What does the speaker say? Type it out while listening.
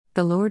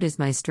The Lord is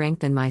my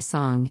strength and my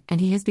song, and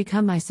he has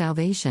become my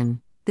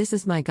salvation. This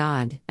is my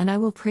God, and I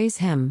will praise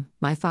him,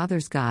 my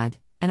Father's God,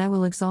 and I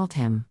will exalt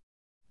him.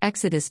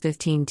 Exodus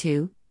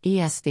 15:2,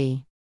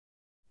 ESV.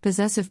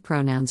 Possessive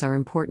pronouns are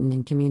important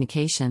in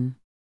communication.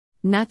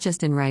 Not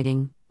just in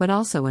writing, but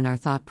also in our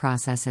thought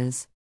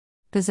processes.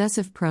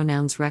 Possessive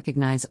pronouns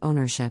recognize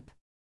ownership.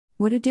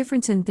 What a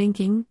difference in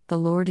thinking: the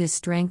Lord is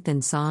strength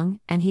and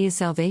song, and he is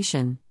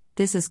salvation.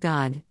 This is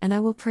God, and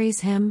I will praise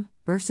him,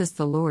 versus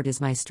the Lord is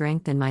my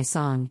strength and my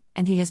song,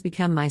 and he has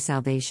become my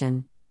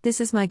salvation. This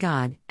is my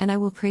God, and I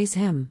will praise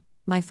him,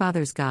 my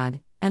Father's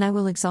God, and I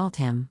will exalt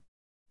him.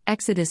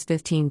 Exodus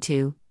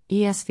 15:2,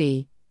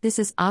 ESV. This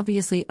is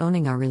obviously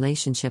owning our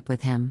relationship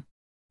with him.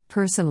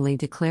 Personally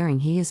declaring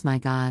he is my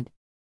God.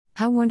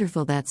 How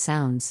wonderful that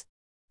sounds.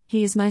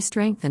 He is my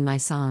strength and my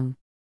song.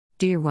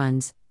 Dear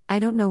ones, I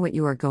don't know what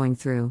you are going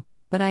through,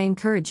 but I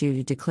encourage you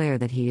to declare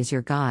that he is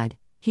your God,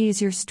 he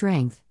is your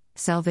strength,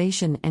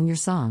 salvation, and your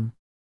song.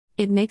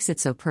 It makes it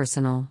so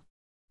personal.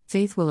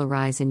 Faith will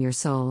arise in your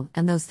soul,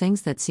 and those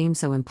things that seem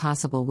so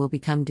impossible will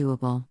become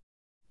doable.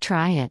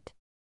 Try it.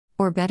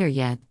 Or better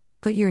yet,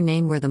 put your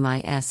name where the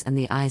my S and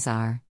the I's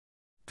are.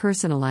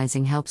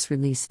 Personalizing helps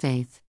release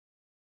faith.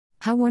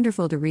 How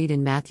wonderful to read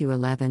in Matthew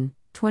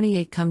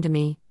 11:28, "Come to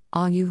me,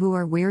 all you who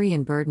are weary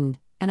and burdened,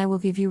 and I will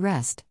give you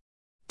rest.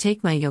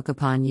 Take my yoke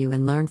upon you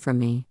and learn from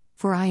me,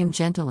 for I am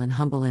gentle and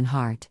humble in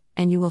heart,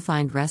 and you will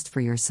find rest for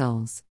your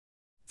souls.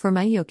 For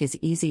my yoke is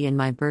easy and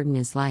my burden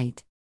is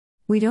light."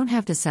 We don't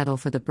have to settle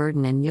for the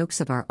burden and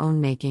yokes of our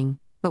own making,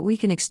 but we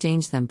can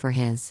exchange them for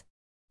his.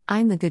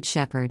 I'm the good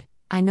shepherd,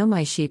 I know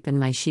my sheep and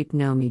my sheep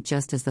know me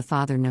just as the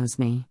Father knows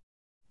me.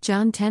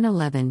 John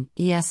 10:11,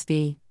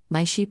 ESV,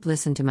 "My sheep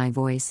listen to my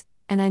voice,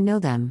 and I know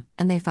them,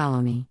 and they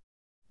follow me.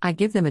 I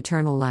give them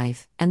eternal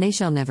life, and they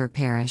shall never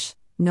perish,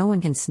 no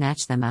one can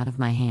snatch them out of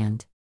my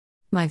hand.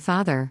 My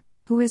Father,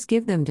 who has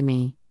given them to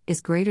me,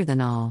 is greater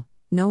than all,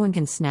 no one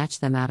can snatch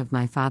them out of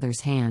my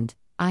Father's hand,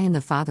 I and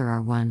the Father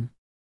are one."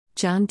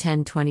 John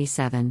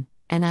 10:27,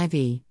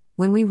 NIV,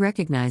 "When we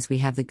recognize we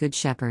have the Good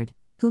Shepherd,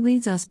 who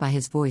leads us by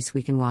his voice,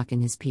 we can walk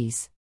in his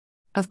peace."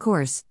 Of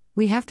course,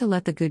 we have to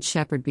let the Good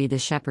Shepherd be the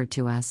shepherd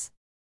to us.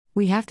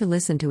 We have to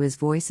listen to his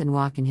voice and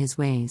walk in his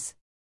ways.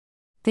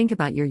 Think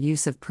about your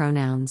use of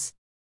pronouns.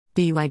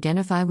 Do you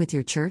identify with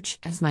your church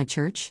as my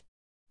church?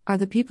 Are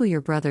the people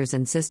your brothers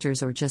and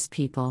sisters or just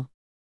people?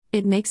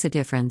 It makes a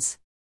difference.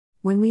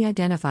 When we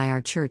identify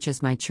our church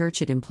as my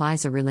church, it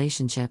implies a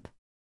relationship.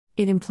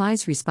 It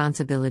implies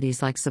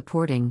responsibilities like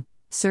supporting,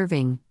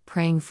 serving,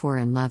 praying for,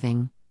 and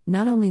loving,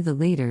 not only the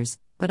leaders,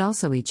 but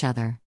also each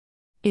other.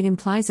 It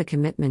implies a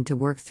commitment to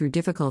work through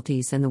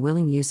difficulties and the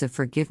willing use of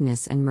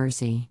forgiveness and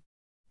mercy.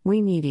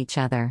 We need each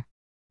other.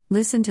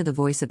 Listen to the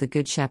voice of the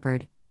Good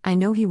Shepherd. I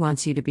know he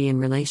wants you to be in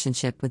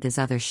relationship with his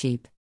other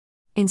sheep.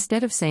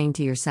 Instead of saying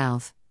to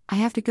yourself, "I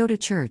have to go to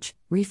church,"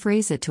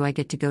 rephrase it to "I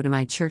get to go to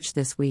my church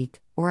this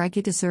week," or "I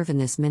get to serve in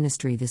this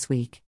ministry this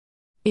week."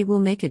 It will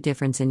make a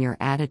difference in your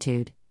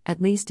attitude,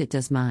 at least it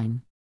does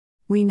mine.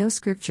 We know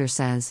Scripture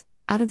says,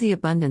 "Out of the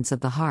abundance of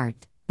the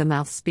heart, the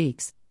mouth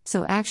speaks,"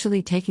 so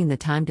actually taking the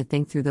time to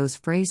think through those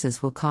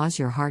phrases will cause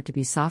your heart to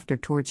be softer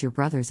towards your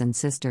brothers and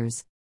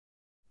sisters.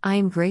 I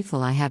am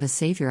grateful I have a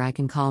Savior I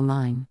can call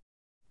mine.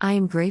 I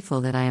am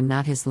grateful that I am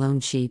not his lone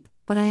sheep,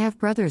 but I have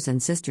brothers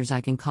and sisters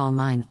I can call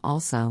mine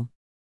also.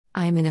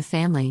 I am in a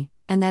family,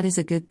 and that is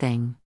a good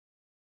thing.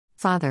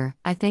 Father,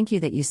 I thank you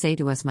that you say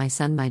to us, "My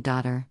son, my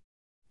daughter."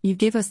 You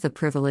give us the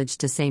privilege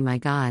to say, "My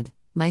God,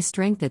 my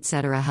strength,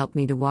 etc." Help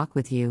me to walk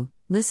with you,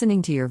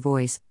 listening to your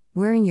voice,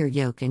 wearing your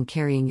yoke and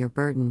carrying your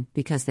burden,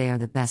 because they are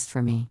the best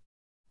for me.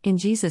 In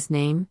Jesus'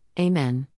 name, Amen.